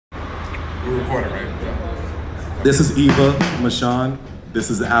We're recording, right? Yeah. This is Eva Michon.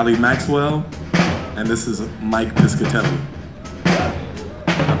 This is Ali Maxwell. And this is Mike Piscatelli.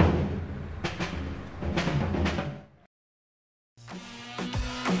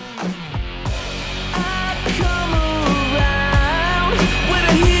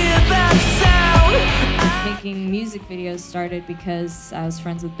 Making music videos started because I was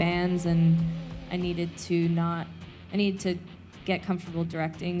friends with bands and I needed to get comfortable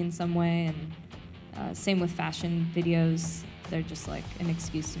directing in some way, and same with fashion videos. They're just like an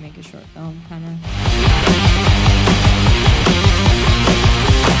excuse to make a short film, kind of.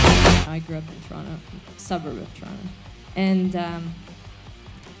 I grew up in Toronto, suburb of Toronto, and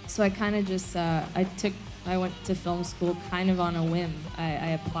so I kind of just I went to film school kind of on a whim.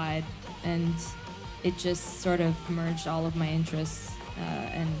 I applied, and it just sort of merged all of my interests,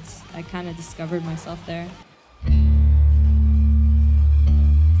 and I kind of discovered myself there.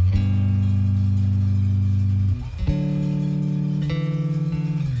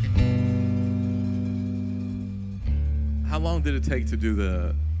 How long did it take to do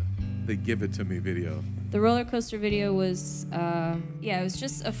the Give It To Me video? The roller coaster video was, yeah, it was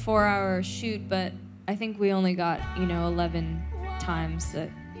just a 4-hour shoot, but I think we only got, 11 times,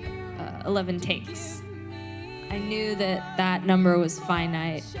 11 takes. I knew that number was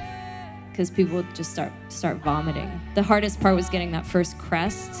finite because people would just start vomiting. The hardest part was getting that first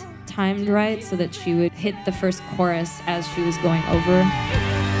crest timed right so that she would hit the first chorus as she was going over.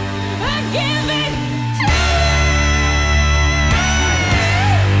 I give it to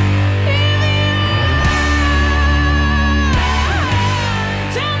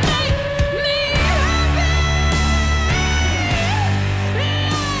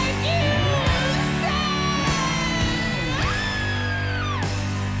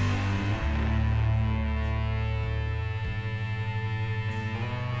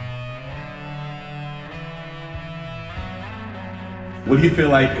What do you feel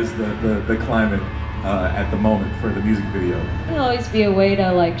like is the climate at the moment for the music video? It'll always be a way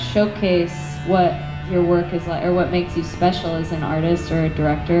to like showcase what your work is like, or what makes you special as an artist or a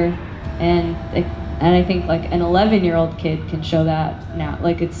director, and I think like an 11-year-old kid can show that now.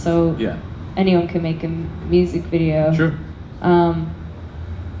 Like it's so, yeah, anyone can make a music video. Sure.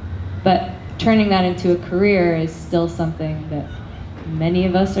 But turning that into a career is still something that many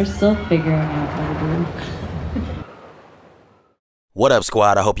of us are still figuring out how to do. What up,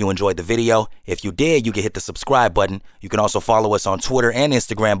 squad? I hope you enjoyed the video. If you did, you can hit the subscribe button. You can also follow us on Twitter and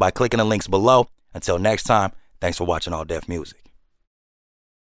Instagram by clicking the links below. Until next time, thanks for watching All Def Music.